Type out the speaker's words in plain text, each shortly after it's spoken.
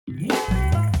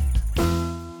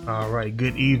All right,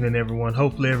 good evening, everyone.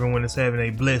 Hopefully, everyone is having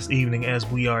a blessed evening as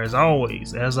we are. As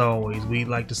always, we'd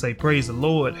like to say praise the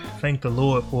Lord. Thank the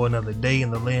Lord for another day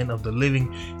in the land of the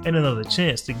living and another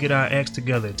chance to get our acts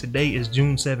together. Today is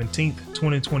June 17th,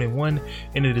 2021,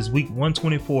 and it is week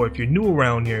 124. If you're new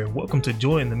around here, welcome to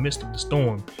Joy in the Midst of the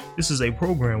Storm. This is a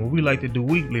program where we like to do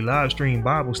weekly live stream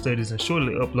Bible studies and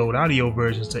shortly upload audio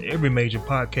versions to every major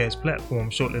podcast platform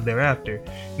shortly thereafter.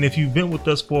 And if you've been with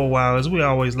us for a while, as we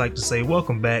always like to say,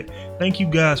 welcome back. Thank you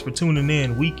guys for tuning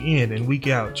in and week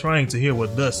out, trying to hear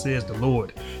what thus says the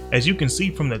Lord. As you can see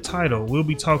from the title, we'll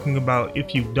be talking about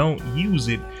if you don't use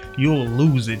it, you'll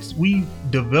lose it. We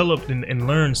developed and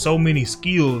learned so many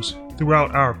skills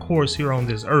throughout our course here on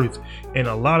this earth, and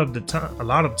a lot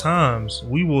of times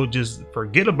we will just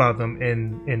forget about them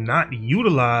and not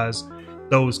utilize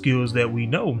those skills that we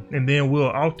know, and then we'll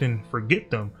often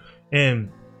forget them. And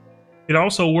it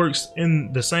also works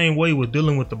in the same way with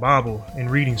dealing with the Bible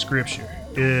and reading scripture.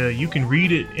 You can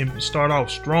read it and start off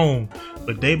strong,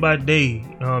 but day by day,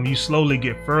 you slowly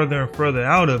get further and further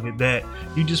out of it that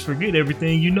you just forget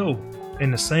everything you know.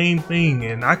 And the same thing,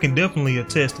 and I can definitely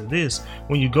attest to this,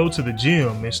 when you go to the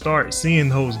gym and start seeing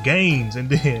those gains, and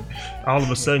then all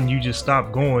of a sudden you just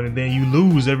stop going, and then you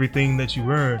lose everything that you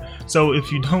earned. So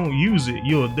if you don't use it,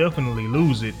 you'll definitely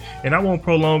lose it. And I won't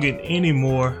prolong it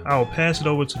anymore. I'll pass it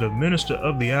over to the minister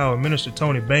of the hour, Minister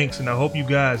Tony Banks, and I hope you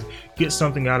guys get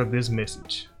something out of this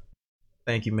message.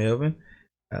 Thank you, Melvin.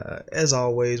 As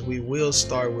always, we will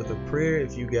start with a prayer.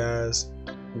 If you guys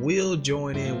will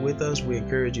join in with us, we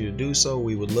encourage you to do so.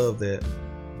 We would love that.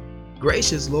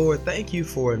 Gracious Lord, thank you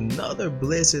for another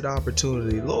blessed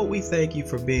opportunity. Lord, we thank you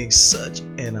for being such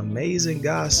an amazing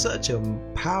God, such a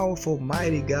powerful,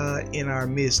 mighty God in our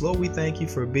midst. Lord, we thank you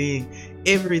for being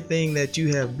everything that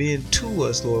you have been to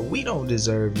us, Lord. We don't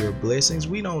deserve your blessings.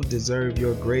 We don't deserve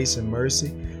your grace and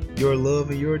mercy, your love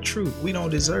and your truth. We don't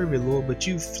deserve it, Lord, but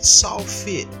you saw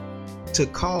fit to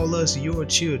call us your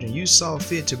children. You saw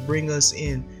fit to bring us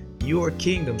in your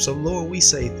kingdom. So Lord, we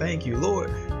say thank you. Lord,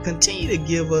 continue to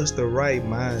give us the right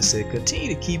mindset.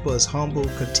 Continue to keep us humble.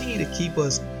 Continue to keep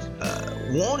us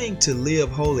wanting to live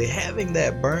holy, having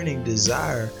that burning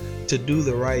desire to do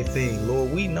the right thing.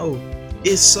 Lord, we know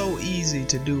it's so easy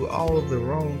to do all of the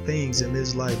wrong things in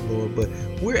this life, Lord, but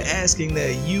we're asking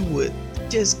that you would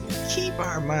just keep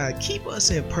our mind, keep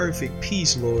us in perfect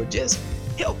peace, Lord. Just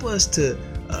help us to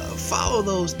follow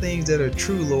those things that are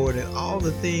true, Lord, and all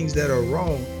the things that are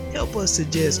wrong. Help us to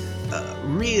just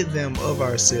rid them of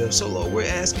ourselves. So, Lord, we're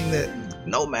asking that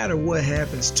no matter what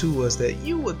happens to us, that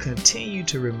you would continue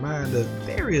to remind us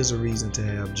there is a reason to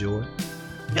have joy.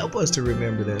 Help us to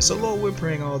remember that. So, Lord, we're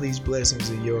praying all these blessings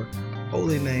in your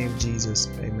holy name, Jesus.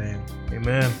 Amen.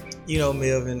 Amen. You know,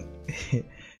 Melvin,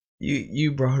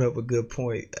 you brought up a good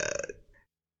point.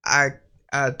 I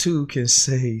too can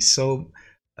say so.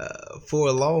 For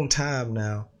a long time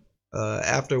now,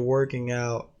 after working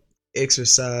out,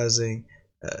 exercising,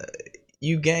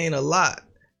 you gain a lot.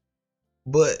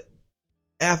 But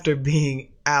after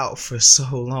being out for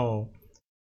so long,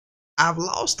 I've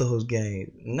lost those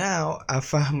gains. Now I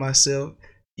find myself,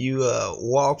 you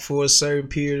walk for a certain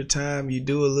period of time, you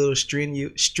do a little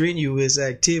strenuous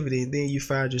activity, and then you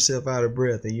find yourself out of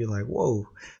breath, and you're like, whoa,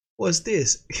 what's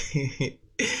this?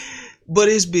 But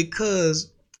it's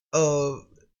because of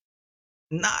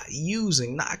not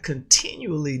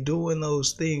continually doing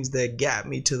those things that got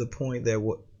me to the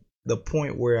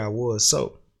point where I was.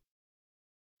 So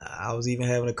I was even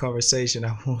having a conversation.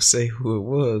 I won't say who it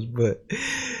was, but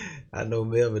I know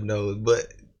Melvin knows. But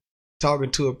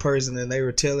talking to a person, and they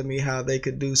were telling me how they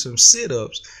could do some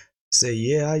sit-ups. Say,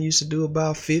 yeah, I used to do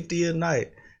about 50 a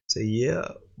night. Say, yeah,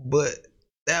 but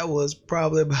that was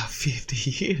probably about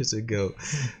 50 years ago.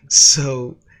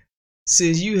 So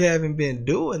since you haven't been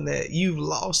doing that, you've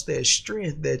lost that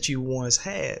strength that you once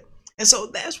had. And so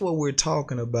that's what we're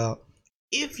talking about.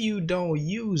 If you don't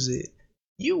use it,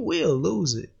 you will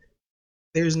lose it.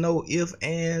 There's no ifs,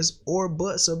 ands, or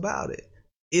buts about it.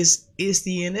 It's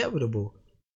the inevitable.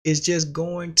 It's just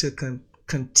going to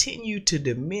continue to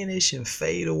diminish and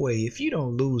fade away if you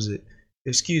don't lose it.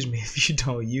 Excuse me, if you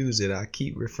don't use it. I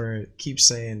keep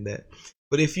saying that.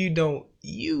 But if you don't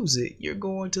use it, you're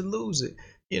going to lose it.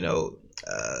 You know,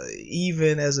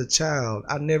 even as a child,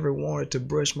 I never wanted to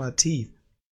brush my teeth.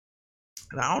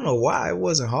 And I don't know why. It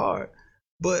wasn't hard.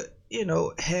 But, you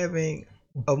know, having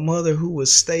a mother who would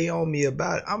stay on me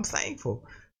about it, I'm thankful.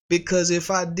 Because if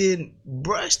I didn't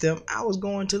brush them, I was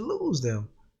going to lose them.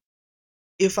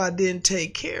 If I didn't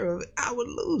take care of it, I would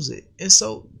lose it. And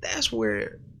so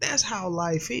that's how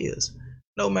life is.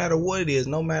 No matter what it is,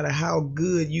 no matter how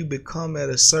good you become at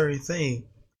a certain thing,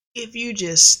 if you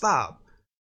just stop,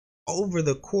 over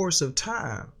the course of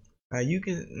time. Now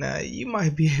you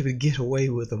might be able to get away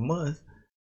with a month,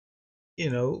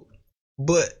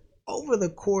 but over the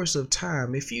course of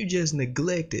time, if you just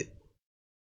neglect it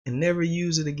and never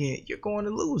use it again, you're going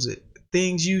to lose it.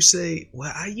 Things you say,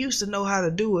 well, I used to know how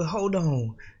to do it. Hold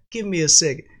on, give me a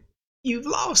second. You've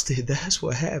lost it. That's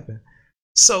what happened.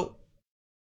 So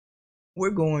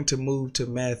we're going to move to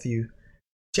Matthew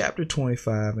chapter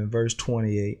 25 and verse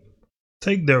 28.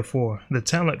 Take therefore the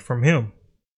talent from him,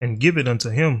 and give it unto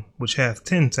him which hath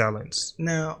 10 talents.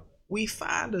 Now, we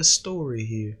find a story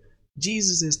here.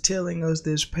 Jesus is telling us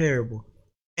this parable,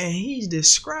 and he's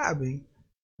describing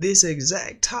this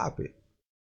exact topic.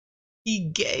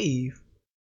 He gave.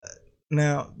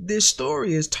 Now, this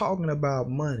story is talking about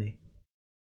money.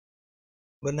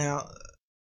 But now,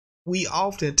 we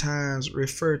oftentimes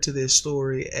refer to this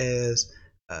story as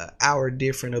our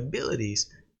different abilities,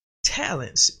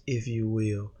 talents, if you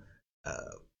will.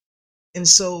 And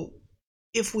so,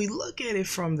 if we look at it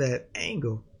from that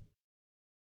angle,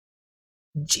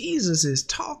 Jesus is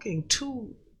talking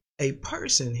to a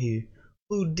person here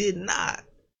who did not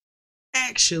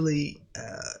actually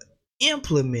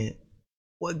implement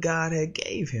what God had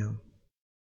gave him.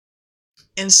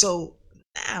 And so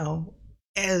now,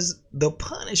 as the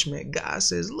punishment, God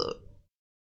says, look,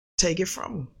 take it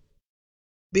from them,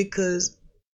 because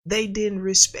they didn't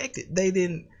respect it.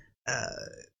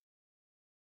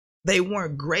 They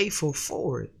weren't grateful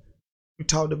for it. We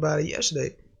talked about it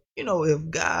yesterday. If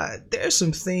God, there's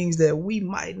some things that we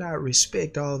might not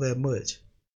respect all that much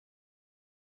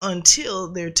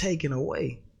until they're taken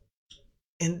away.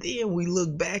 And then we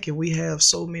look back and we have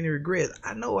so many regrets.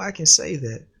 I know I can say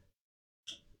that.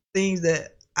 Things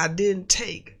that I didn't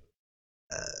take,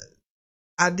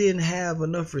 I didn't have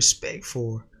enough respect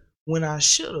for when I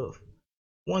should have.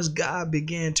 Once God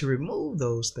began to remove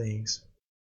those things,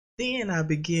 then I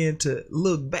began to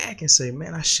look back and say,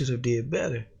 man, I should have did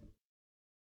better.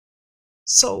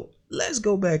 So let's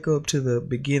go back up to the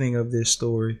beginning of this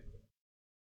story,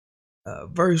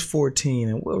 verse 14,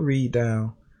 and we'll read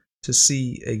down to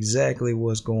see exactly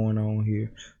what's going on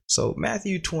here. So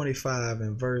Matthew 25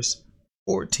 and verse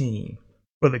 14.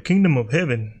 For the kingdom of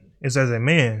heaven is as a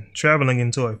man traveling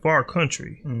into a far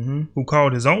country, who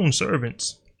called his own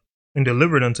servants and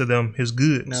delivered unto them his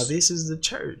goods. Now this is the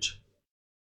church.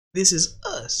 This is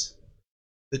us,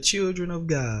 the children of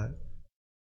God.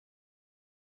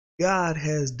 God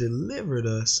has delivered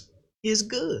us his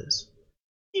goods.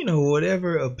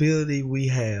 Whatever ability we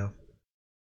have,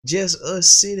 just us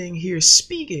sitting here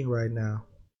speaking right now,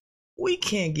 we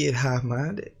can't get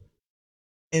high-minded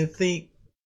and think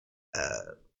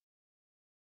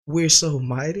we're so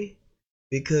mighty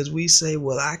because we say,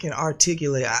 well, I can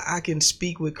articulate, I can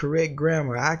speak with correct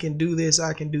grammar, I can do this,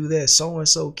 I can do that,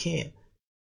 so-and-so can't.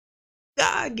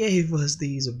 God gave us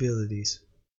these abilities.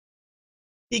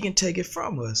 He can take it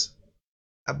from us.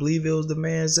 I believe it was the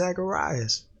man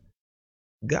Zacharias.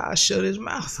 God shut his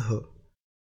mouth up.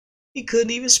 He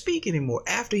couldn't even speak anymore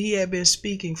after he had been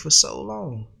speaking for so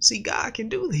long. See, God can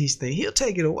do these things. He'll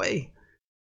take it away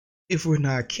if we're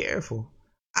not careful.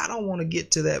 I don't want to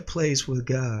get to that place with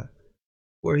God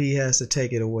where he has to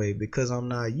take it away because I'm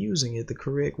not using it the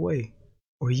correct way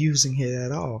or using it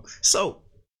at all. So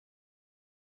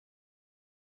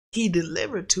he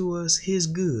delivered to us his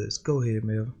goods. Go ahead,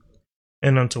 Melvin.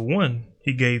 And unto one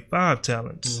he gave 5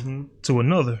 talents, to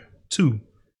another 2,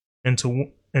 and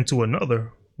to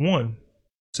another 1,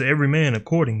 to every man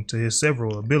according to his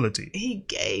several ability. He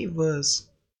gave us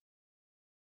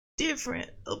different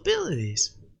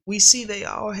abilities. We see they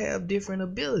all have different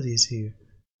abilities here.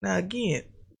 Now again,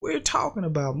 we're talking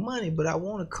about money, but I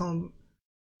want to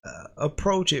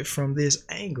approach it from this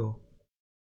angle.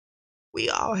 We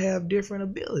all have different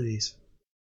abilities.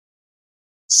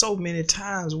 So many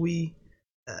times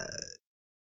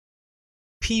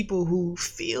people who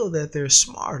feel that they're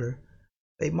smarter,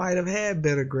 they might have had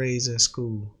better grades in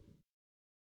school.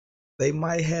 They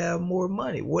might have more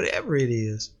money, whatever it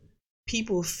is.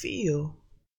 People feel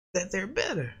that they're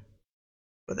better.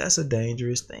 But that's a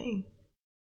dangerous thing.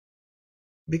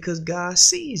 Because God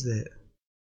sees that.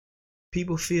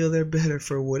 People feel they're better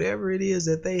for whatever it is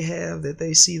that they have that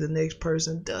they see the next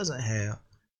person doesn't have.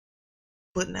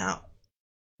 But now,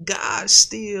 God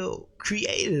still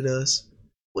created us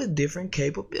with different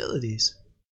capabilities.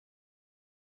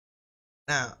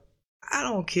 Now, I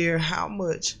don't care how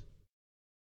much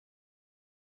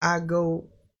I go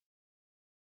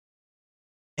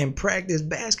and practice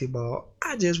basketball,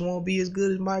 I just won't be as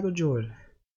good as Michael Jordan.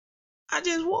 I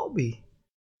just won't be.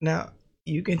 Now,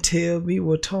 you can tell me,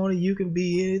 well, Tony, you can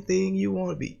be anything you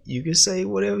want to be. You can say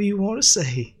whatever you want to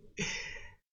say.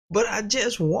 but I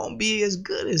just won't be as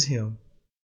good as him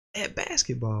at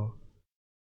basketball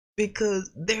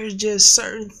because there's just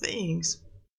certain things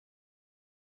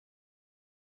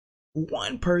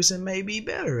one person may be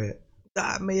better at.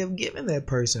 God may have given that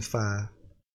person 5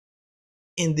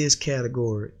 in this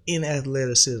category in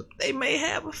athleticism. They may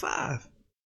have a 5.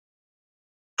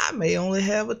 I may only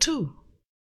have a 2.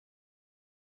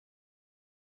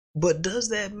 But does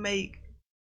that make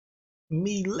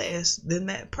me less than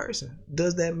that person?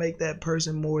 Does that make that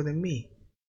person more than me?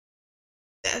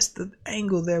 That's the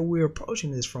angle that we're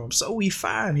approaching this from. So we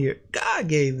find here, God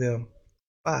gave them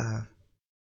 5.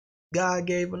 God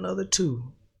gave another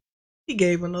 2. He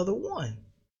gave another 1.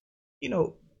 You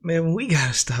know, man, we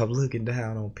gotta stop looking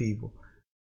down on people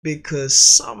because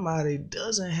somebody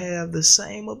doesn't have the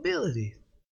same ability.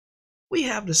 We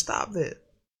have to stop that.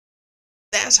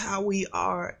 That's how we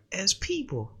are as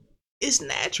people. It's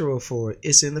natural for it.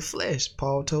 It's in the flesh.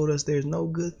 Paul told us there's no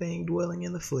good thing dwelling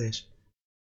in the flesh.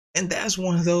 And that's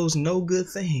one of those no good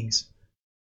things.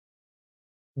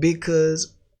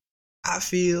 Because I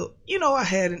feel, I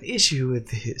had an issue with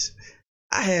this.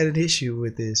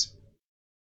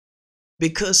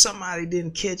 Because somebody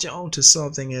didn't catch on to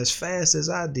something as fast as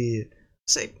I did.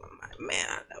 Say, man,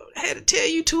 I had to tell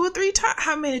you 2 or 3 times.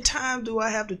 How many times do I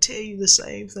have to tell you the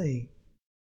same thing?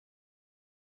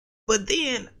 But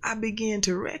then I began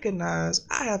to recognize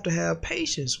I have to have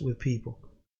patience with people.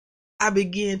 I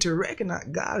began to recognize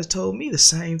God has told me the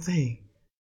same thing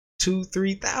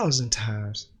 2,000-3,000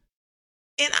 times.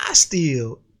 And I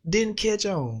still didn't catch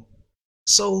on.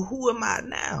 So who am I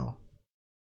now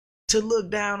to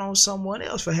look down on someone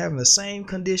else for having the same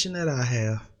condition that I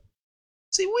have?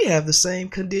 See, we have the same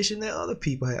condition that other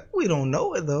people have. We don't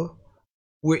know it though.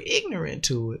 We're ignorant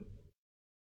to it.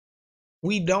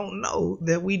 We don't know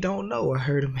that we don't know. I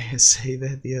heard a man say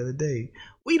that the other day.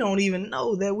 We don't even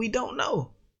know that we don't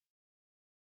know.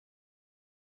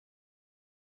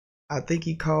 I think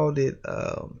he called it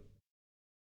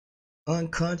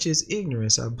unconscious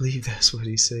ignorance. I believe that's what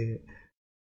he said.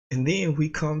 And then we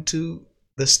come to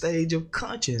the stage of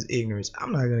conscious ignorance.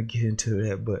 I'm not going to get into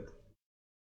that, but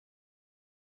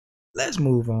let's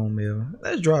move on, Melvin.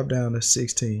 Let's drop down to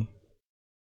 16.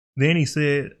 Then he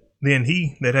said, then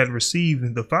he that had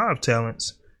received the 5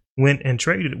 talents went and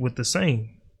traded with the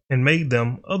same and made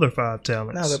them other 5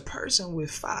 talents. Now the person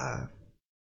with 5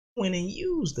 went and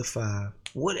used the 5.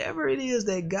 Whatever it is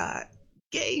that God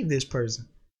gave this person.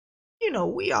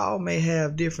 We all may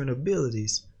have different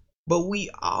abilities, but we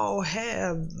all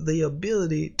have the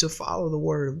ability to follow the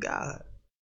word of God.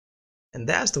 And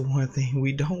that's the one thing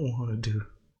we don't want to do.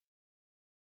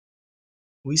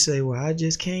 We say, well, I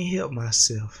just can't help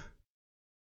myself.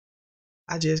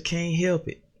 I just can't help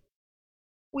it.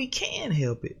 We can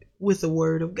help it with the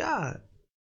word of God.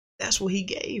 That's what he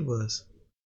gave us.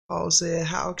 Paul said,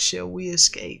 how shall we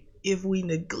escape if we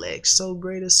neglect so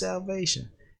great a salvation?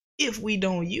 If we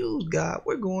don't use God,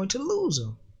 we're going to lose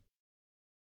him.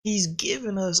 He's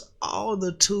given us all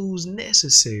the tools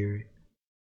necessary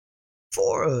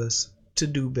for us to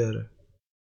do better.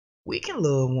 We can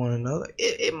love one another.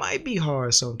 It might be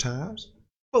hard sometimes,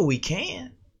 but we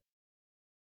can.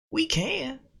 We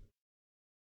can.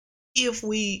 If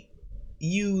we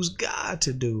use God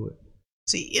to do it.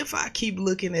 See, if I keep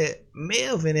looking at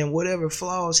Melvin and whatever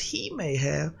flaws he may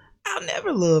have, I'll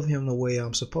never love him the way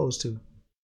I'm supposed to.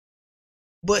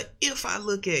 But if I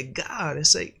look at God and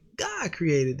say, God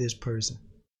created this person.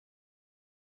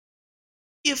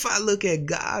 If I look at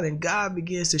God and God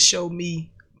begins to show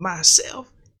me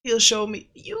myself, he'll show me,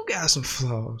 you got some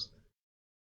flaws.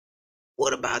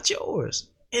 What about yours?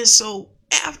 And so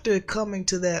after coming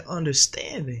to that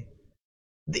understanding,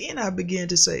 then I began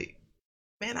to say,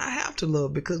 man, I have to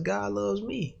love because God loves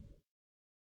me.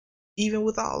 Even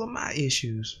with all of my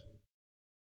issues.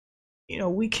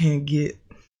 We can't get,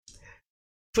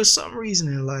 for some reason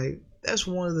in life, that's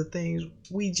one of the things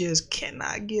we just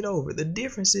cannot get over. The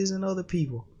differences in other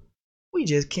people. We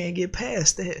just can't get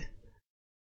past that.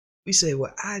 We say,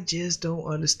 well, I just don't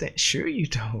understand. Sure you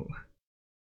don't.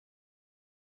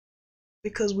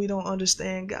 Because we don't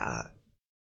understand God.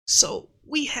 So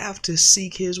we have to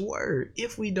seek his word.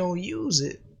 If we don't use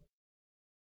it,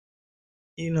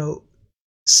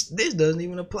 this doesn't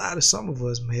even apply to some of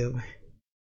us, Melvin.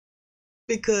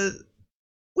 Because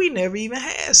we never even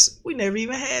had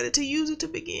it to use it to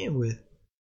begin with.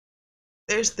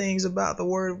 There's things about the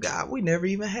word of God we never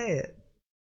even had.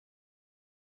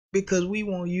 Because we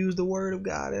won't use the word of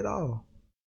God at all.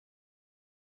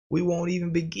 We won't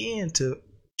even begin to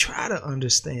try to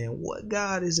understand what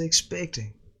God is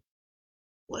expecting.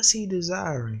 What's he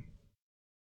desiring?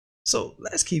 So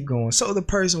let's keep going. So the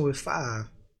person with 5,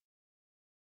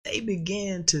 they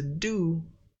began to do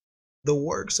the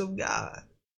works of God,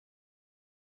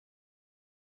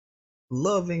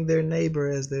 loving their neighbor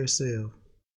as theirself.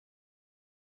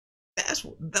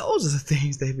 Those are the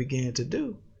things they began to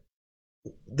do.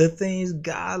 The things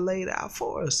God laid out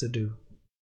for us to do.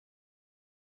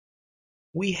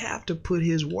 We have to put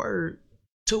his word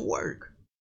to work.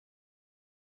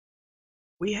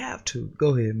 We have to.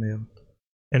 Go ahead, Mel.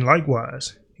 And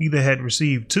likewise, he that had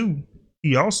received 2,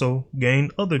 he also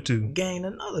gained other 2. Gained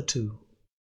another 2.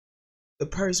 The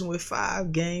person with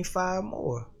 5 gained 5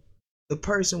 more. The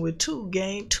person with 2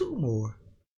 gained 2 more.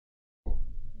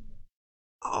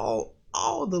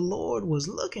 All the Lord was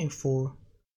looking for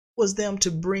was them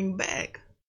to bring back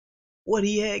what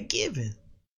he had given.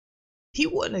 He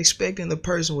wasn't expecting the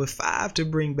person with 5 to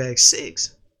bring back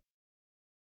 6.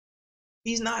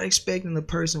 He's not expecting the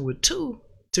person with 2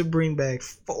 to bring back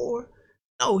 4.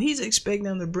 No, he's expecting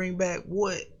them to bring back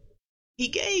what he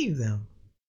gave them.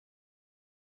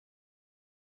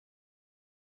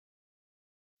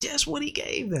 Just what he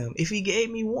gave them. If he gave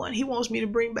me 1, he wants me to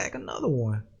bring back another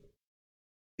 1.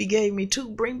 If he gave me 2,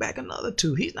 bring back another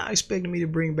 2. He's not expecting me to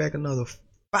bring back another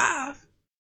 5.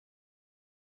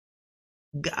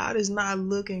 God is not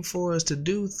looking for us to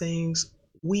do things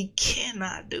we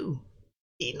cannot do.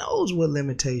 He knows what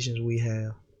limitations we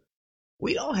have.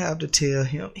 We don't have to tell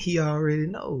him. He already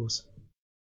knows.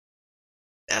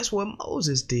 That's what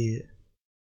Moses did.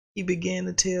 He began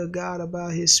to tell God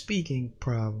about his speaking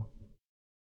problem.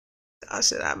 I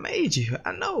said, I made you.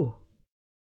 I know.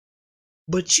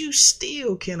 But you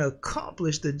still can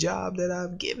accomplish the job that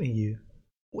I've given you.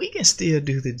 We can still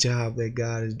do the job that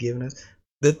God has given us.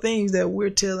 The things that we're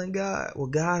telling God, well,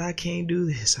 God, I can't do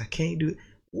this. I can't do it.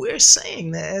 We're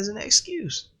saying that as an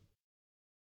excuse.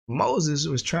 Moses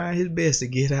was trying his best to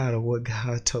get out of what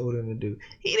God told him to do.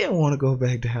 He didn't want to go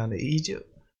back down to Egypt.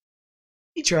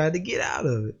 He tried to get out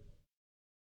of it.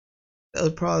 That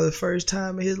was probably the first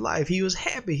time in his life. He was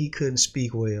happy he couldn't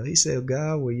speak well. He said,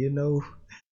 God, well,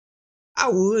 I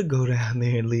would go down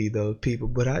there and lead those people,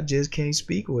 but I just can't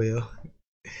speak well.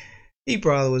 He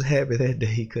probably was happy that day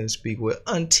he couldn't speak well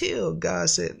until God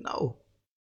said, no,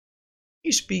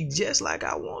 you speak just like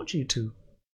I want you to.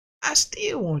 I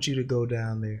still want you to go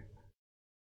down there.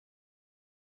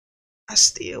 I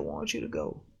still want you to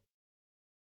go.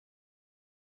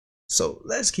 So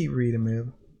let's keep reading,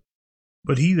 Melvin.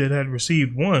 But he that had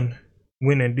received 1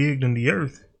 went and digged in the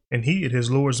earth and hid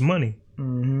his Lord's money.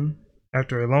 Mm-hmm.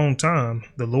 After a long time,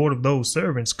 the Lord of those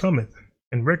servants cometh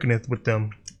and reckoneth with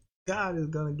them. God is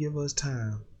going to give us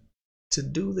time to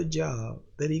do the job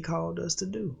that he called us to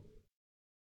do.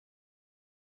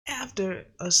 After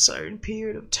a certain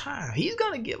period of time, he's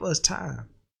going to give us time.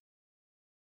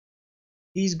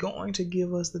 He's going to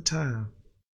give us the time.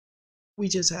 We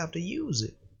just have to use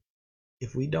it.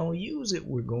 If we don't use it,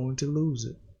 we're going to lose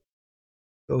it.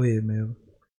 Go ahead, Melvin.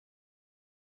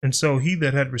 And so he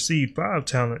that had received 5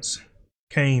 talents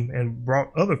came and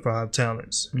brought other 5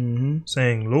 talents,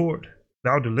 saying, Lord,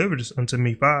 thou deliveredst unto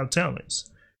me 5 talents.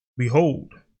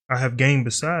 Behold, I have gained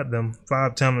beside them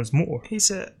 5 talents more. He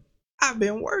said, I've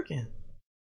been working.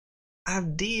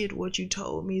 I've did what you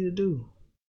told me to do.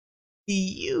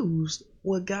 He used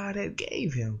what God had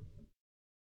gave him.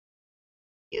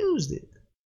 Used it.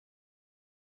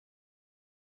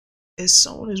 As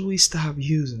soon as we stop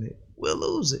using it, we'll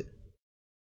lose it.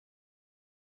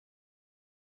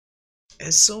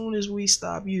 As soon as we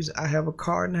stop using it, I have a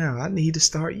car now. I need to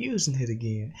start using it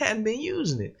again. Hadn't been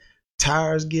using it.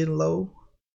 Tires getting low.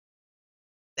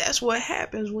 That's what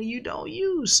happens when you don't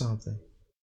use something.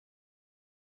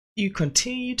 You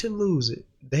continue to lose it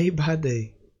day by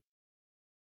day.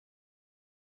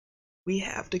 We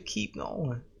have to keep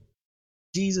going.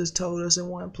 Jesus told us in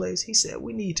one place, he said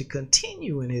we need to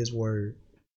continue in his word.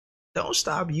 Don't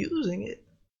stop using it.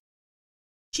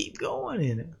 Keep going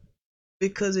in it.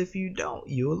 Because if you don't,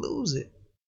 you'll lose it.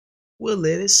 We'll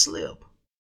let it slip.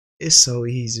 It's so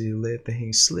easy to let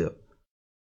things slip.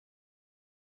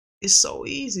 It's so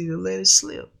easy to let it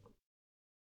slip.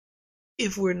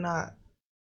 If we're not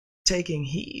taking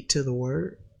heed to the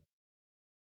word,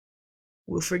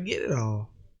 we'll forget it all.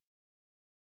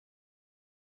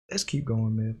 Let's keep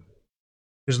going, man.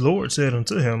 His Lord said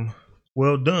unto him,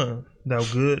 Well done, thou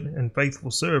good and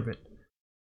faithful servant.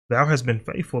 Thou hast been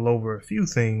faithful over a few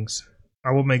things.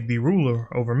 I will make thee ruler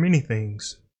over many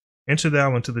things. Enter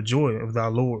thou into the joy of thy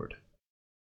Lord.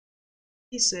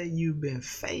 He said, you've been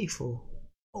faithful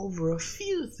over a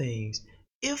few things.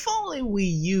 If only we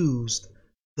used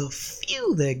the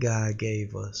few that God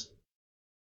gave us.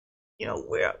 You know,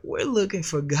 we're looking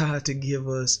for God to give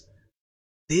us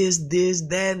this,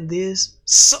 that, and this.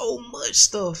 So much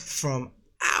stuff from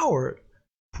our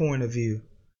point of view.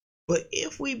 But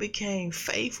if we became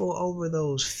faithful over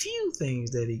those few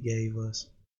things that he gave us,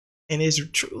 and it's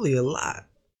truly a lot,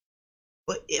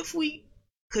 but if we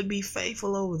could be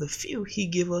faithful over the few, he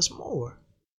give us more.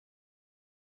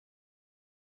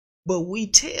 But we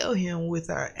tell him with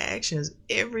our actions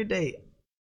every day,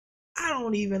 I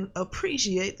don't even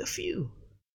appreciate the few.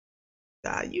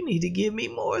 God, you need to give me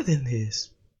more than this.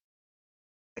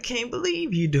 I can't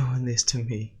believe you doing this to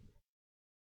me.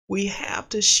 We have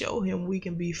to show him we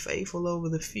can be faithful over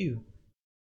the few.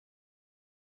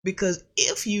 Because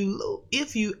if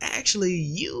you actually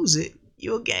use it,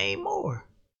 you'll gain more.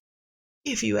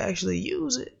 If you actually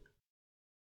use it,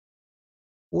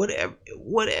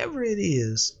 whatever it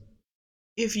is,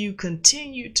 if you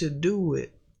continue to do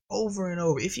it over and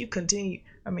over, if you continue,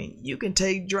 you can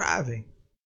take driving.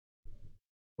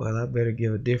 Well, I better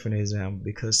give a different example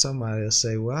because somebody will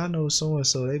say, well, I know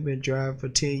so-and-so, they've been driving for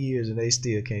 10 years and they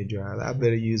still can't drive. I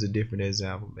better use a different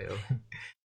example, Mel.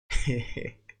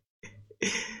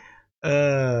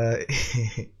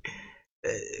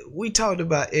 We talked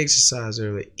about exercise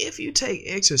earlier. If you take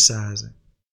exercising,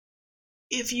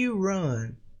 if you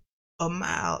run a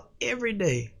mile every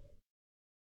day,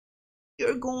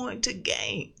 you're going to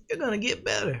gain. You're going to get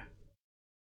better.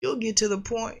 You'll get to the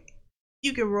point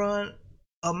you can run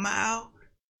a mile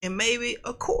and maybe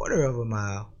a quarter of a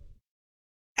mile.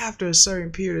 After a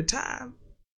certain period of time,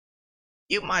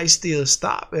 you might still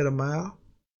stop at a mile,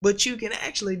 but you can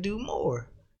actually do more.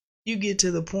 You get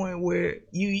to the point where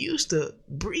you used to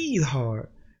breathe hard.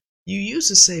 You used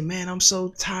to say, man, I'm so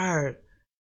tired.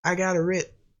 I got to rest.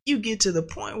 You get to the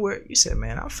point where you say,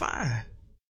 man, I'm fine.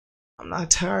 I'm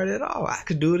not tired at all. I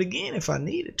could do it again if I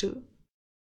needed to.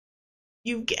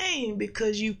 You gain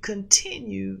because you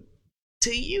continue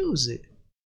to use it.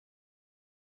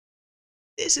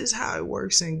 This is how it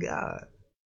works in God.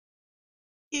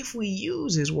 If we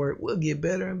use his word, we'll get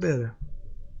better and better.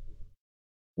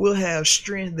 We'll have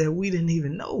strength that we didn't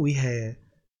even know we had.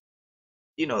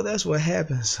 You know, that's what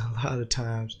happens a lot of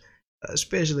times,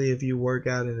 especially if you work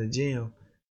out in the gym.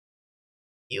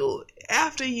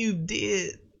 After you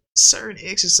did certain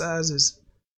exercises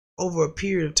over a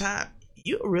period of time,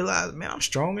 you'll realize, man, I'm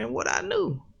stronger than what I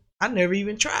knew. I never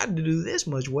even tried to do this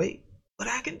much weight, but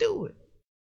I can do it.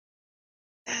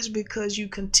 That's because you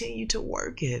continue to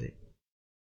work at it.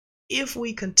 If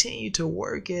we continue to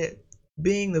work at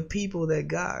being the people that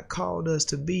God called us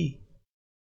to be,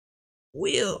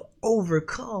 we'll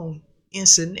overcome in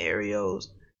scenarios.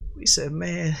 We said,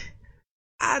 man,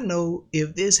 I know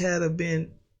if this had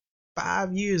been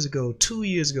 5 years ago, 2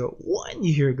 years ago, 1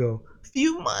 year ago, a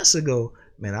few months ago,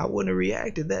 man, I wouldn't have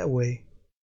reacted that way.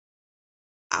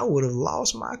 I would have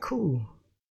lost my cool.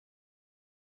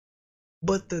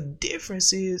 But the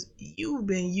difference is you've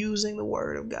been using the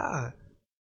word of God.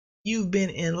 You've been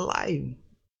enlightened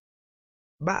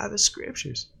by the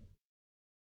scriptures.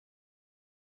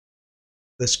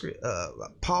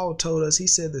 Paul told us, he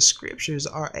said, the scriptures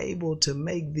are able to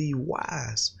make thee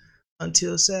wise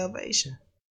until salvation.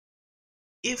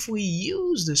 If we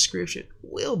use the scripture,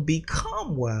 we'll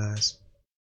become wise.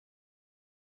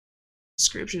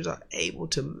 Scriptures are able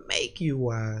to make you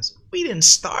wise. We didn't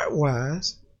start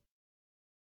wise,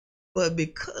 but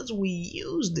because we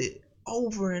used it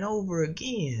over and over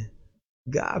again,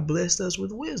 God blessed us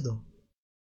with wisdom.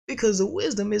 Because the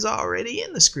wisdom is already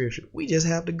in the scripture. We just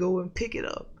have to go and pick it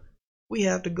up. We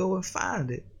have to go and find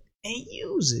it and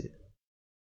use it.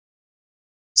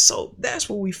 So that's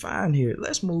what we find here.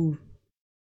 Let's move.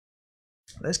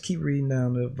 Let's keep reading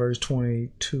down to verse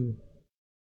 22.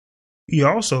 He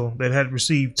also that had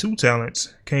received 2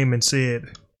 talents came and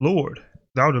said, Lord,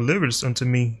 thou deliveredst unto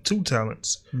me 2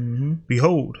 talents.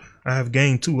 Behold, I have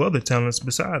gained 2 other talents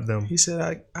beside them. He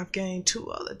said, I've gained 2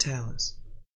 other talents.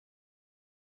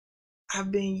 I've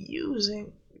been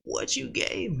using what you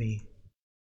gave me.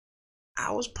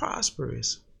 I was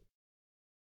prosperous.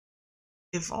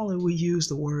 If only we use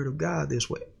the word of God this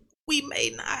way. We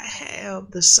may not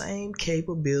have the same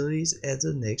capabilities as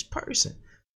the next person,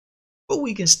 but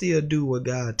we can still do what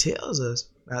God tells us.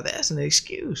 Now that's an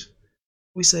excuse.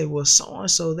 We say, well,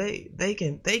 so-and-so, they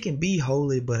can be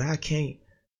holy, but I can't.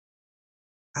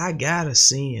 I gotta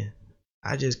sin.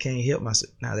 I just can't help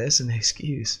myself. Now that's an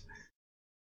excuse.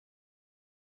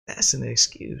 That's an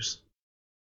excuse.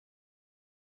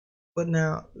 But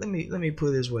now let me put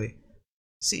it this way.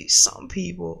 See, some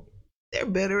people, they're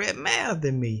better at math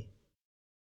than me.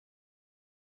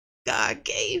 God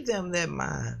gave them that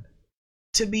mind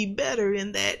to be better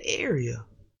in that area.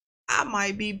 I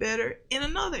might be better in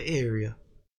another area.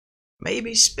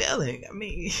 Maybe spelling.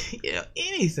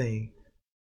 Anything.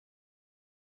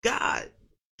 God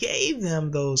gave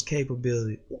them those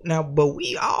capabilities. Now, but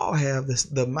we all have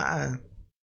the mind,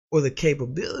 or the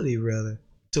capability rather,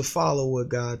 to follow what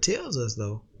God tells us,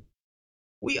 though.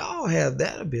 We all have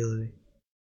that ability.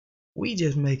 We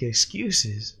just make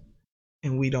excuses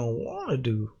and we don't want to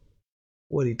do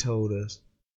what he told us.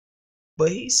 But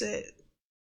he said,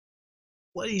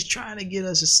 what he's trying to get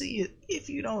us to see is, if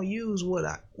you don't use what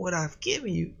I've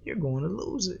given you, you're going to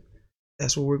lose it.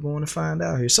 That's what we're going to find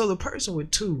out here. So the person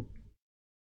with 2,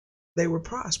 they were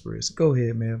prosperous. Go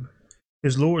ahead, man.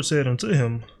 His Lord said unto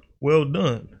him, Well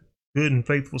done, good and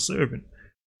faithful servant.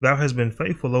 Thou hast been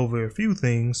faithful over a few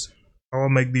things. I will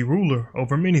make thee ruler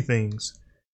over many things.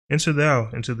 Enter thou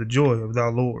into the joy of thy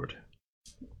Lord.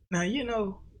 Now,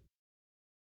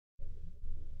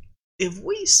 if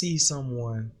we see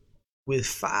someone with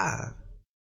 5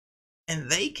 and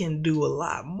they can do a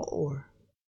lot more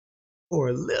or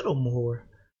a little more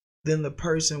than the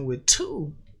person with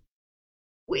 2,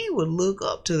 we would look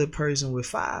up to the person with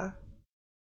 5.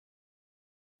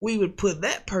 We would put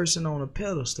that person on a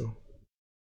pedestal.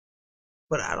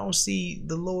 But I don't see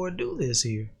the Lord do this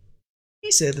here.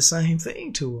 He said the same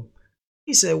thing to him.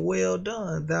 He said, Well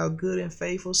done, thou good and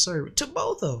faithful servant, to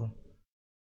both of them.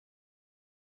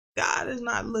 God is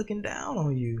not looking down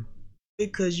on you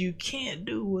because you can't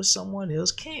do what someone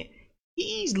else can't.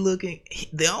 He's looking,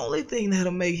 the only thing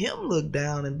that'll make him look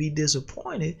down and be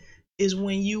disappointed is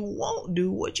when you won't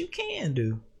do what you can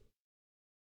do.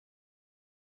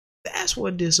 That's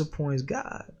what disappoints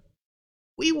God.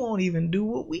 We won't even do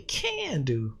what we can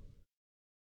do.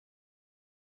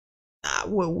 Not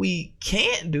what we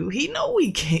can't do. He know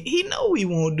we can't. He know we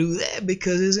won't do that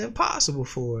because it's impossible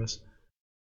for us.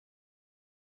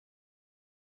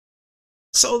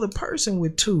 So the person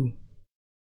with 2,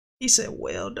 he said,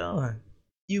 Well done.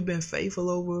 You've been faithful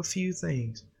over a few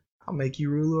things. I'll make you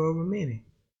ruler over many.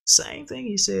 Same thing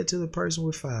he said to the person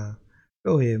with 5.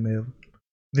 Go ahead, Melvin.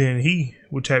 Then he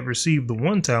which had received the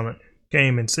 1 talent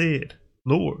came and said,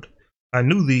 Lord, I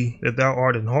knew thee that thou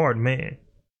art an hard man,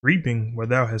 reaping where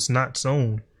thou hast not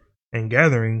sown, and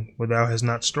gathering where thou hast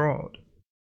not strawed.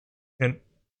 And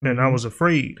I was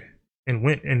afraid, and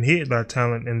went and hid thy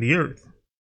talent in the earth.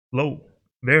 Lo,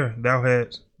 there thou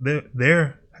hast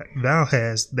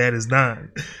that is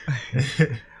thine.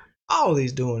 All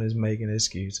he's doing is making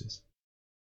excuses.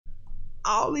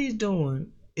 All he's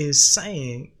doing is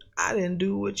saying, I didn't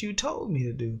do what you told me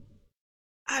to do.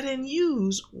 I didn't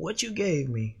use what you gave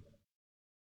me.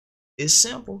 It's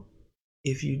simple.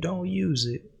 If you don't use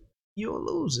it, you'll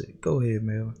lose it. Go ahead,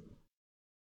 Melvin.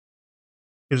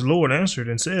 His Lord answered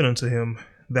and said unto him,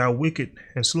 Thou wicked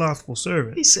and slothful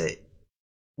servant. He said,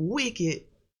 wicked,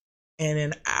 and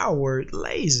in our word,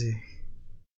 lazy.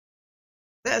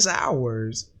 That's our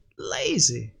words.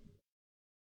 Lazy.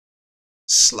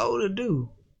 Slow to do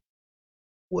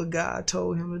what God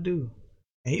told him to do.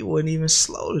 And he wasn't even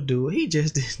slow to do it. He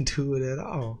just didn't do it at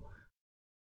all.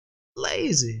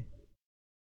 Lazy.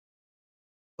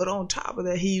 But on top of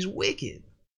that, he's wicked.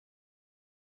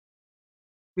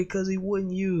 Because he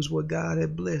wouldn't use what God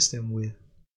had blessed him with.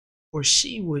 Or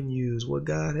she wouldn't use what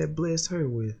God had blessed her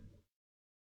with.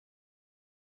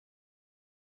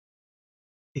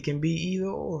 It can be either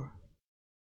or.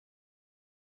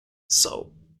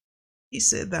 So, he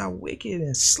said, Thou wicked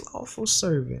and slothful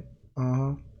servant.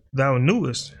 Thou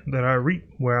knewest that I reap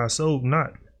where I sowed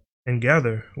not, and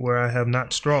gather where I have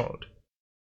not strawed.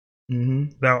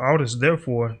 Thou oughtest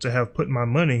therefore to have put my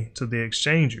money to the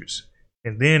exchangers,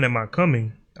 and then at my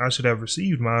coming I should have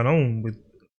received mine own with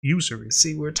usury.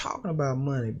 See, we're talking about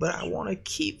money, but I want to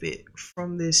keep it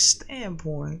from this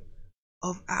standpoint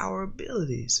of our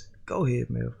abilities. Go ahead,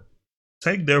 Melvin.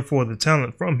 Take therefore the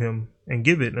talent from him, and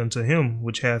give it unto him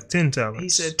which hath 10 talents. He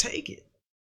said, take it.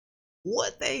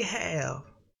 What they have,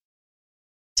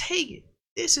 take it.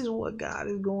 This is what God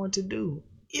is going to do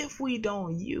if we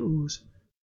don't use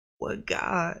what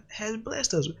God has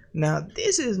blessed us with. Now,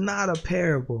 this is not a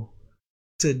parable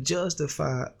to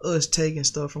justify us taking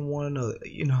stuff from one another.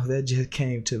 You know, that just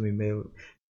came to me, man.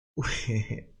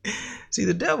 See,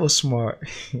 the devil's smart.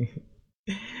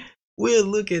 We'll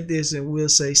look at this and we'll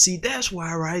say, see, that's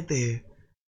why right there,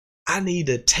 I need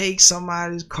to take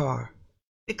somebody's car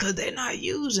because they're not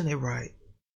using it right.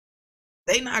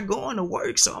 They're not going to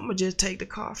work, so I'm going to just take the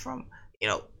car from them. You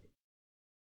know,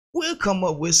 we'll come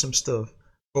up with some stuff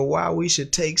for why we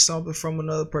should take something from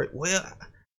another person. Well,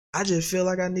 I just feel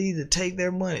like I need to take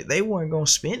their money. They weren't going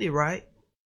to spend it right.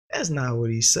 That's not what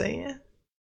he's saying.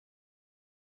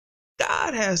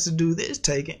 God has to do this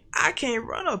taking. I can't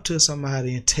run up to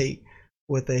somebody and take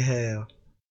what they have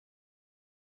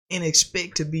and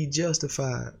expect to be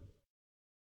justified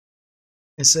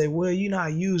and say, well, you're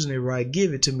not using it right,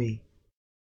 give it to me.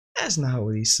 That's not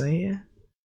what he's saying.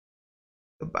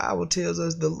 The Bible tells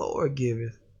us the Lord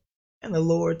giveth and the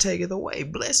Lord taketh away.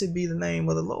 Blessed be the name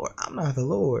of the Lord. I'm not the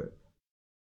Lord,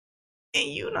 and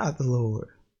you're not the Lord.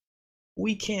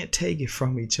 We can't take it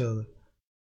from each other.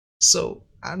 So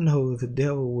I know the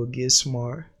devil will get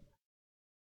smart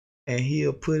and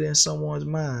he'll put in someone's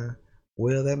mind,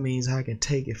 well, that means I can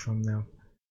take it from them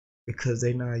because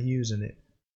they're not using it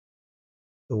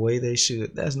the way they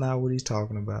should. That's not what he's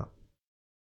talking about.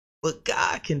 But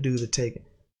God can do the taking.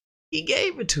 He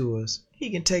gave it to us. He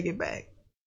can take it back.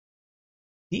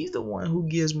 He's the one who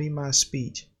gives me my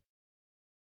speech.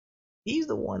 He's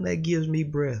the one that gives me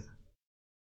breath.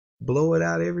 Blow it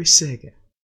out every second,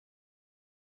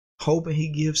 hoping he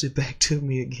gives it back to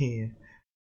me again.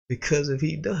 Because if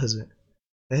he doesn't,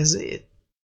 that's it.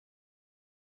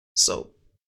 So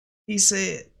he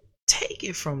said, take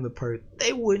it from the person.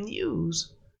 They wouldn't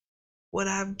use what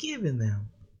I've given them.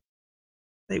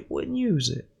 They wouldn't use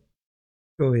it.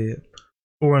 Go ahead.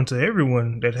 For unto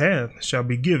everyone that hath shall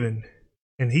be given,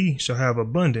 and he shall have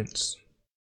abundance.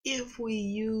 If we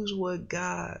use what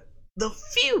God, the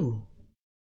few,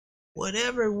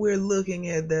 whatever we're looking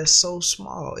at that's so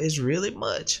small, is really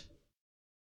much.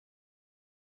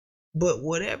 But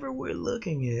whatever we're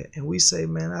looking at and we say,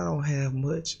 man, I don't have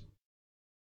much,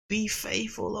 be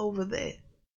faithful over that.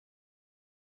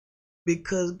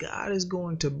 Because God is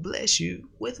going to bless you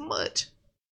with much.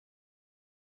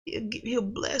 He'll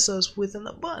bless us with an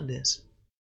abundance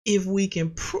if we can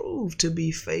prove to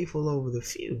be faithful over the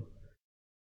few.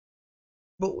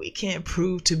 But we can't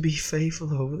prove to be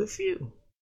faithful over the few.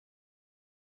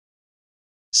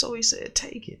 So he said,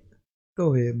 take it.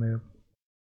 Go ahead, man.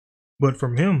 But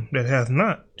from him that hath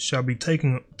not shall be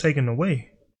taken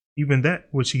away, even that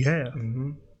which he hath.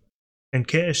 Mm-hmm. And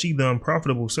cast ye the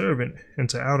unprofitable servant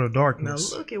into outer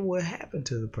darkness. Now look at what happened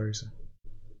to the person.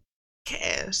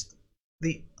 Cast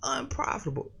the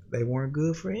unprofitable. They weren't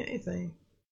good for anything.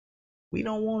 We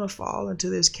don't want to fall into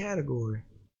this category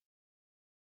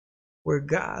where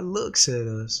God looks at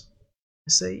us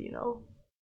and say, you know,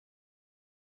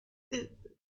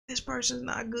 this person's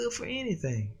not good for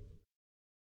anything.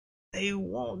 They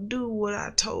won't do what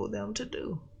I told them to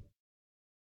do.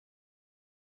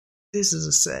 This is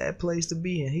a sad place to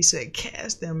be in. He said,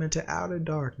 cast them into outer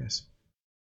darkness.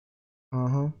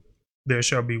 There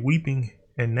shall be weeping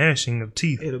and gnashing of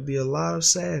teeth. It'll be a lot of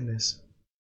sadness.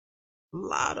 A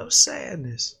lot of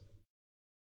sadness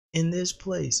in this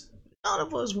place. None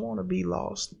of us want to be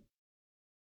lost.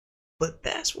 But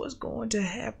that's what's going to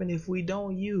happen if we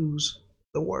don't use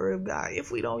the word of God.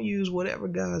 If we don't use whatever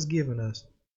God's given us.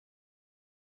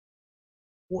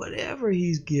 Whatever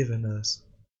he's given us,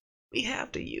 we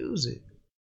have to use it.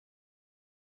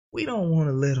 We don't want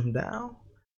to let him down.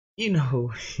 You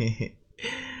know,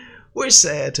 we're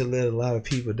sad to let a lot of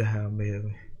people down,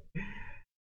 man.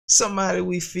 Somebody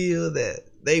we feel that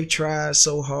they've tried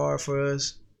so hard for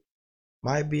us,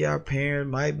 might be our parent,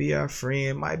 might be our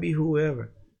friend, might be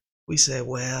whoever. We say,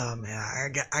 well,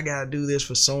 man, I gotta do this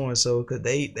for so-and-so because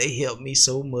they helped me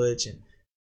so much. And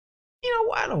you know,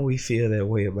 why don't we feel that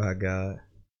way about God?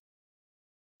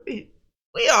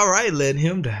 We all right letting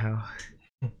him down.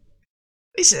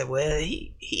 We said, well,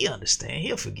 he understand.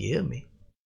 He'll forgive me.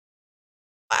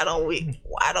 Why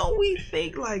don't we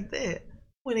think like that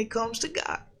when it comes to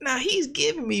God? Now he's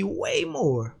giving me way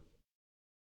more.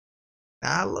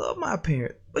 Now, I love my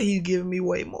parent, but he's giving me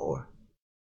way more.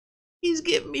 He's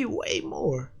giving me way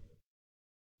more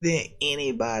than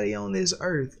anybody on this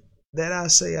earth that I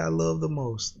say I love the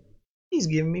most. He's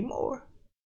giving me more.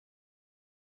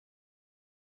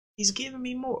 He's giving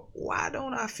me more. Why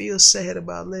don't I feel sad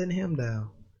about letting him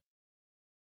down?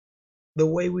 The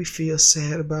way we feel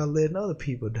sad about letting other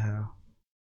people down.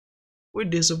 We're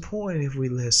disappointed if we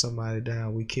let somebody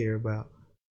down we care about.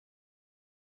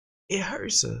 It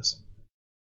hurts us.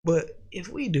 But if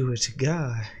we do it to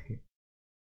God,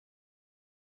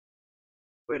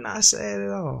 we're not sad at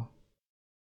all.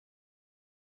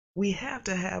 We have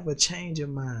to have a change of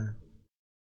mind.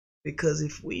 Because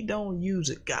if we don't use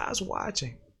it, God's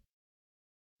watching.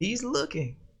 He's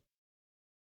looking.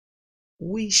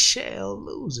 We shall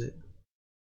lose it.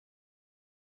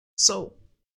 So,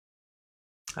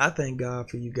 I thank God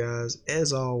for you guys.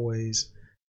 As always,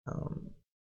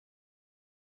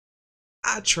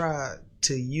 I try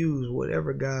to use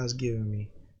whatever God's given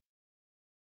me.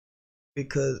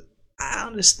 Because I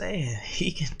understand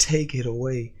he can take it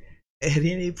away at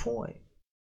any point.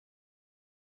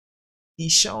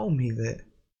 He's shown me that.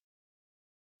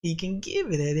 He can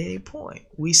give it at any point.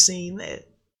 We seen that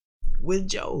with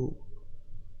Job.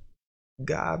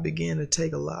 God began to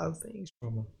take a lot of things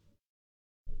from him.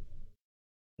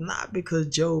 Not because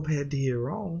Job had did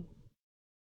wrong,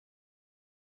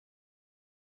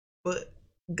 but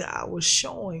God was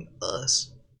showing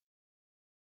us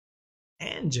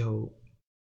and Job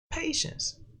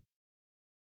patience.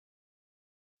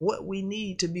 What we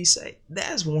need to be saved.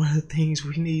 That's one of the things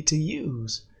we need to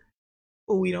use,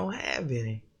 but we don't have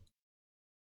any.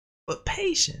 But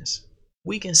patience.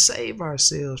 We can save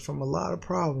ourselves from a lot of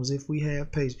problems if we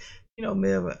have patience. You know,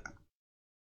 Melvin,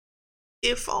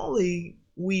 if only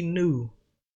we knew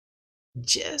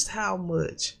just how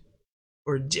much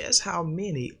or just how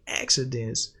many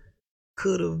accidents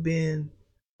could have been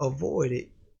avoided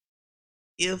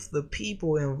if the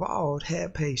people involved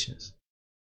had patience.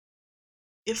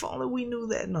 If only we knew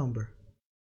that number.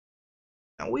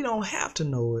 And we don't have to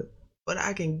know it, but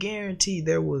I can guarantee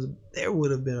there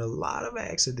would have been a lot of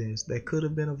accidents that could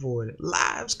have been avoided.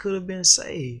 Lives could have been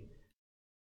saved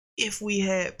if we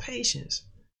had patience.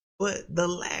 But the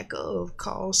lack of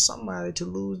caused somebody to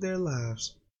lose their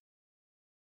lives.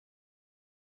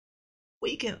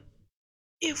 We can,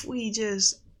 if we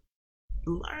just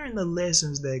learn the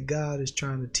lessons that God is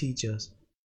trying to teach us.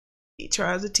 He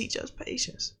tries to teach us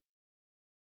patience.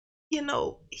 You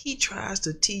know, he tries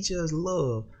to teach us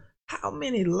love. How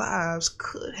many lives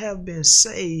could have been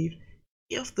saved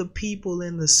if the people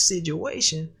in the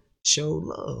situation showed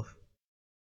love?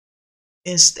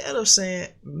 Instead of saying,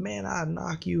 man, I'll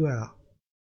knock you out.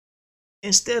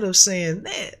 Instead of saying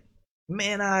that,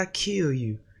 man, I'll kill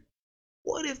you.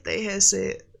 What if they had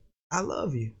said, I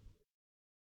love you?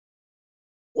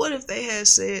 What if they had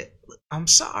said, I'm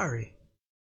sorry.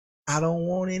 I don't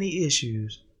want any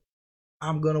issues.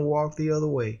 I'm going to walk the other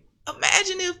way.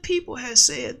 Imagine if people had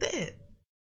said that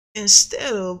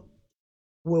instead of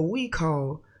what we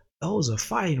call, those are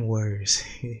fighting words.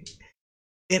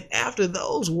 And after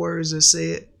those words are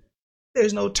said,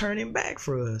 there's no turning back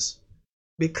for us.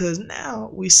 Because now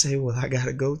we say, well, I got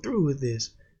to go through with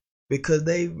this because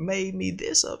they've made me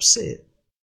this upset.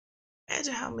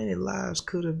 Imagine how many lives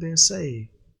could have been saved.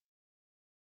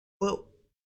 But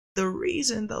the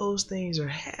reason those things are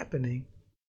happening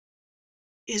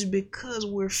is because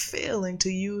we're failing to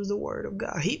use the word of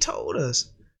God. He told us,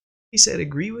 he said,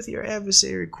 agree with your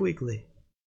adversary quickly.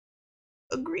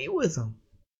 Agree with them.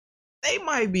 They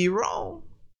might be wrong,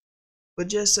 but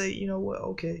just say, you know what,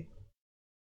 okay.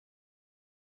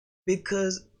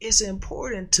 Because it's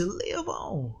important to live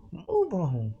on, move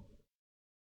on.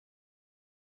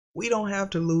 We don't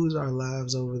have to lose our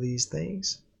lives over these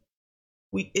things.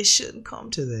 It shouldn't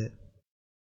come to that.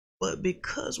 But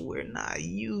because we're not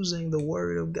using the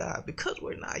word of God, because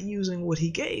we're not using what he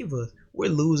gave us, we're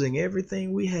losing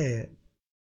everything we had,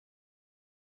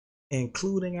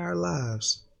 including our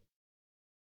lives,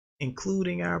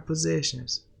 including our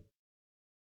possessions.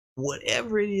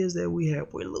 Whatever it is that we have,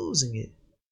 we're losing it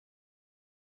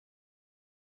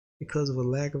because of a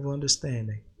lack of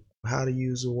understanding of how to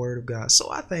use the word of God.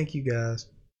 So I thank you guys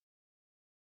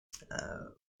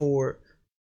for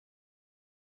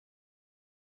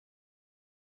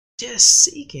just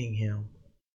seeking him,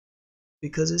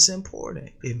 because it's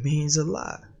important. It means a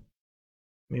lot.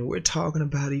 I mean, we're talking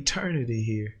about eternity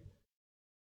here.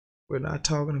 We're not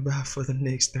talking about for the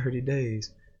next 30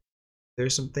 days.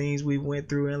 There's some things we went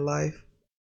through in life,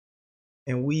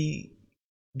 and we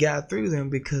got through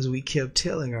them because we kept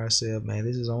telling ourselves, man,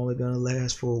 this is only going to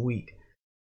last for a week,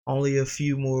 only a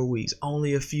few more weeks,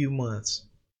 only a few months.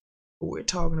 But we're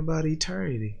talking about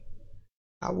eternity.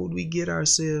 How would we get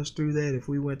ourselves through that if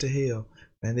we went to hell?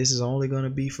 Man, this is only going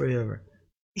to be forever.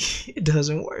 It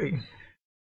doesn't work.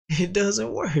 It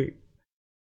doesn't work.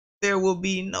 There will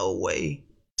be no way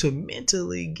to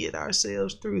mentally get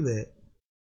ourselves through that.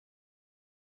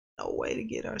 No way to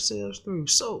get ourselves through.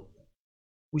 So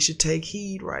we should take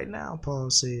heed right now,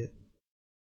 Paul said.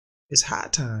 It's high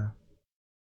time.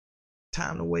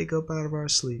 Time to wake up out of our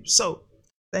sleep. So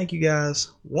thank you guys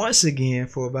once again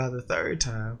for about the third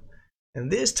time. And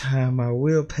this time I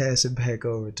will pass it back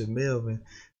over to Melvin.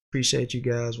 Appreciate you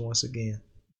guys once again.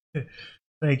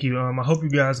 Thank you. I hope you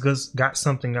guys got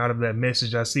something out of that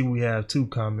message. I see we have two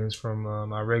comments from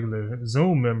our regular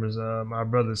Zoom members, my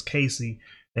brothers Casey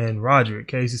and Roderick.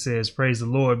 Casey says, praise the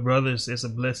Lord, brothers. It's a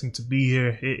blessing to be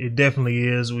here. It definitely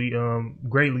is. We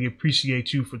greatly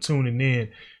appreciate you for tuning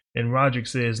in. And Roderick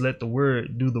says, let the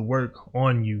word do the work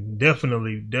on you.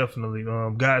 Definitely.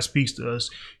 God speaks to us,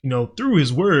 through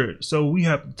his word. So we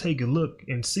have to take a look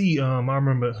and see. I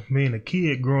remember being a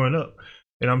kid growing up.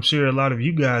 And I'm sure a lot of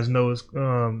you guys know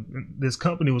this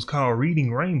company was called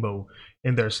Reading Rainbow,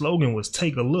 and their slogan was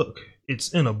 "Take a look.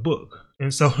 It's in a book."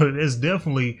 And so it's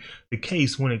definitely the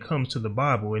case when it comes to the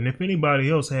Bible. And if anybody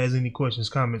else has any questions,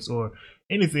 comments, or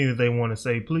anything that they want to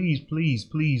say, please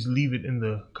leave it in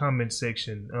the comment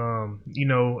section.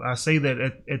 I say that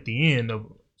at the end of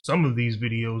some of these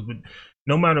videos, but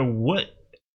no matter what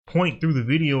point through the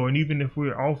video, and even if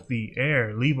we're off the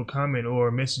air, leave a comment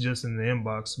or message us in the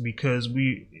inbox, because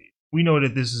we know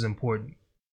that this is important.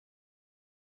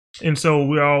 And so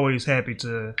we're always happy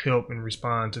to help and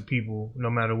respond to people, no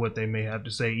matter what they may have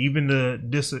to say, even the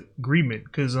disagreement,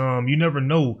 because you never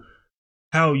know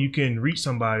how you can reach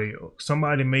somebody.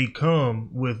 Somebody may come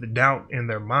with doubt in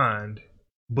their mind,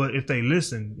 but if they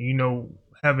listen,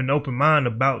 have an open mind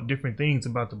about different things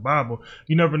about the Bible,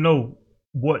 you never know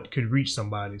what could reach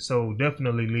somebody. So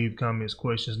definitely leave comments,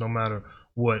 questions, no matter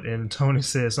what. And Tony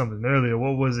said something earlier.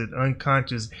 What was it?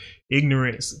 Unconscious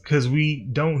ignorance, because we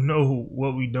don't know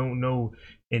what we don't know,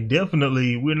 and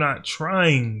definitely we're not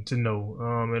trying to know.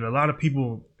 And a lot of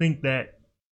people think that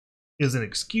is an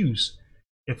excuse.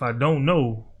 If I don't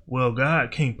know, well,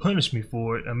 God can't punish me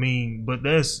for it. I mean, but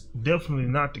that's definitely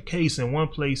not the case. In one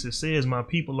place it says, "My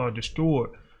people are destroyed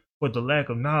for the lack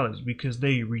of knowledge," because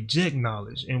they reject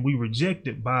knowledge, and we reject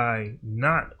it by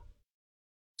not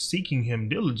seeking him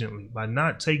diligently, by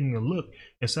not taking a look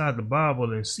inside the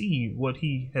Bible and see what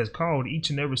he has called each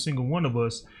and every single one of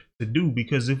us to do.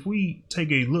 Because if we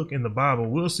take a look in the Bible,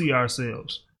 we'll see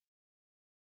ourselves.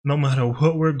 No matter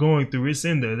what we're going through, it's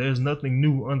in there. There's nothing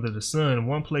new under the sun.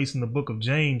 One place in the book of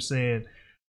James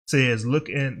says, "Look,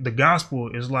 and the gospel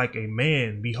is like a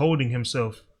man beholding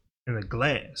himself in a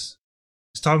glass."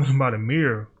 It's talking about a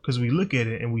mirror, because we look at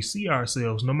it and we see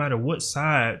ourselves, no matter what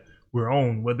side we're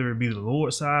on, whether it be the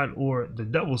Lord's side or the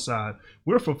devil's side.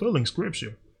 We're fulfilling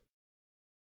scripture.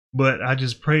 But I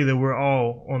just pray that we're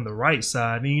all on the right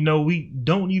side. And we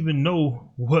don't even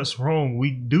know what's wrong.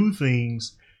 We do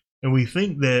things and we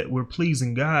think that we're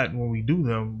pleasing God when we do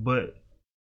them, but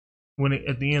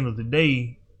at the end of the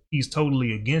day, he's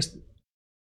totally against it.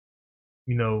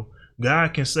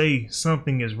 God can say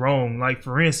something is wrong. Like,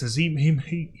 for instance,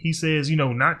 he says,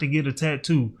 not to get a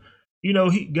tattoo.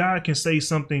 God can say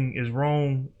something is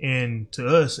wrong, and to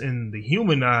us in the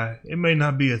human eye, it may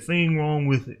not be a thing wrong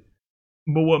with it.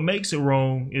 But what makes it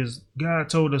wrong is God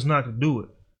told us not to do it.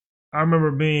 I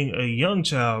remember being a young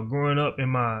child growing up in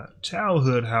my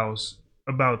childhood house.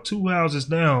 About 2 houses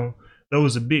down, there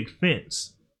was a big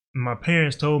fence. And my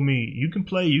parents told me, "You can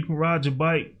play, you can ride your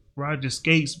bike, ride your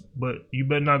skates, but you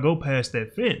better not go past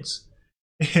that fence."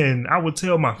 And I would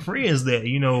tell my friends that,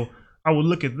 I would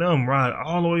look at them ride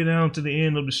all the way down to the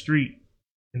end of the street,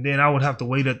 and then I would have to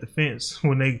wait at the fence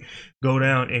when they go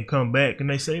down and come back. And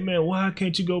they say, "Man, why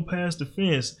can't you go past the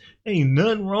fence?" Ain't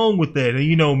nothing wrong with that.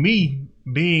 And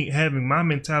me having my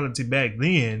mentality back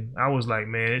then, I was like,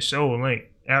 man, it sure ain't.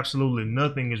 Absolutely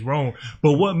nothing is wrong.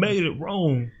 But what made it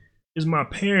wrong is my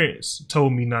parents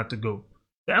told me not to go.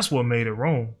 That's what made it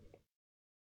wrong.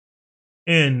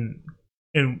 And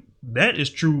that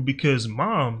is true because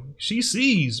Mom, she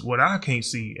sees what I can't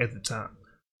see at the time.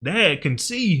 Dad can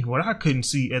see what I couldn't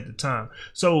see at the time.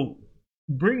 So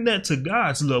bring that to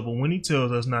God's level when he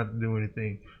tells us not to do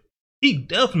anything. He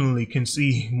definitely can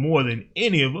see more than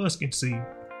any of us can see.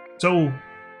 So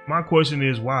my question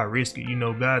is, why risk it?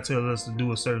 God tells us to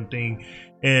do a certain thing,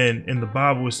 and in the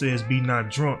Bible it says, "Be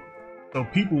not drunk." So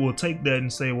people will take that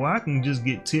and say, "Well, I can just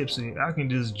get tipsy. I can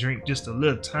just drink just a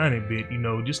little tiny bit,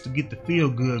 just to get the feel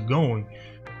good going."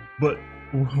 But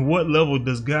what level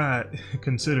does God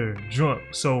consider drunk?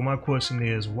 So my question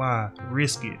is, why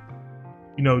risk it?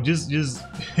 Just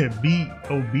be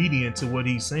obedient to what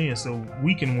he's saying, so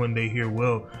we can one day hear,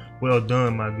 well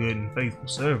done, my good and faithful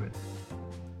servant."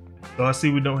 So I see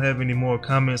we don't have any more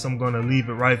comments. I'm going to leave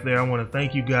it right there. I want to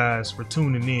thank you guys for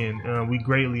tuning in. We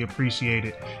greatly appreciate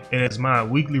it. And as my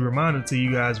weekly reminder to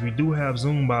you guys, we do have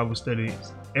Zoom Bible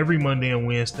studies every Monday and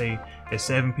Wednesday at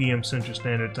 7 p.m. Central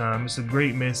Standard Time. It's a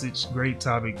great message, great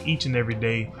topic each and every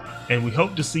day, and we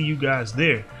hope to see you guys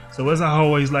there. So as I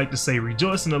always like to say,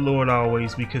 rejoice in the Lord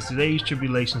always, because today's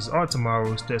tribulations are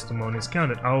tomorrow's testimonies.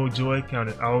 Count it all joy, and count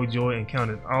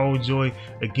it all joy.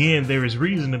 Again, there is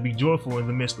reason to be joyful in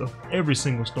the midst of every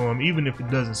single storm, even if it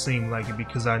doesn't seem like it,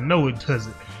 because I know it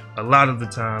doesn't a lot of the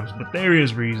times, but there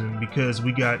is reason, because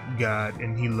we got God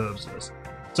and he loves us.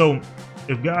 So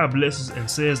if God blesses and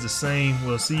says the same,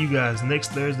 we'll see you guys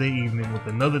next Thursday evening with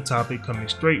another topic coming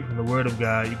straight from the Word of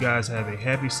God. You guys have a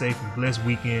happy, safe, and blessed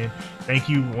weekend. Thank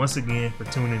you once again for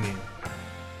tuning in.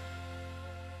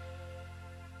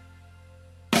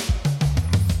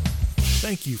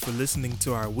 Thank you for listening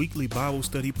to our weekly Bible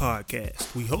study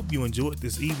podcast. We hope you enjoyed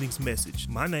this evening's message.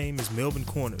 My name is Melvin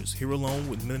Corners, here along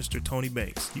with Minister Tony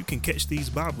Banks. You can catch these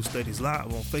Bible studies live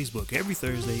on Facebook every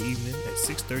Thursday evening at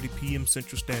 6:30 p.m.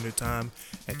 Central Standard Time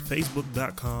at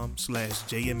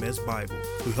facebook.com/JMS Bible.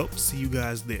 We hope to see you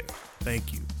guys there.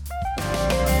 Thank you.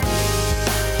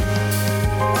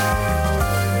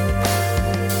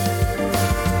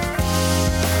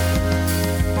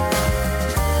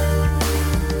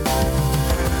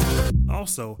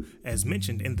 Also, as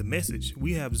mentioned in the message,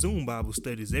 we have Zoom Bible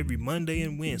studies every Monday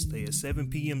and Wednesday at 7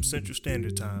 p.m. Central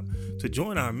Standard Time. To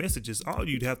join our messages, all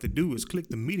you'd have to do is click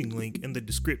the meeting link in the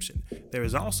description. There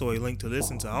is also a link to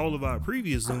listen to all of our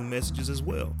previous Zoom messages as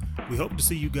well. We hope to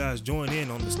see you guys join in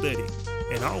on the study.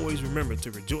 And always remember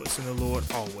to rejoice in the Lord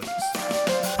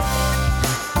always.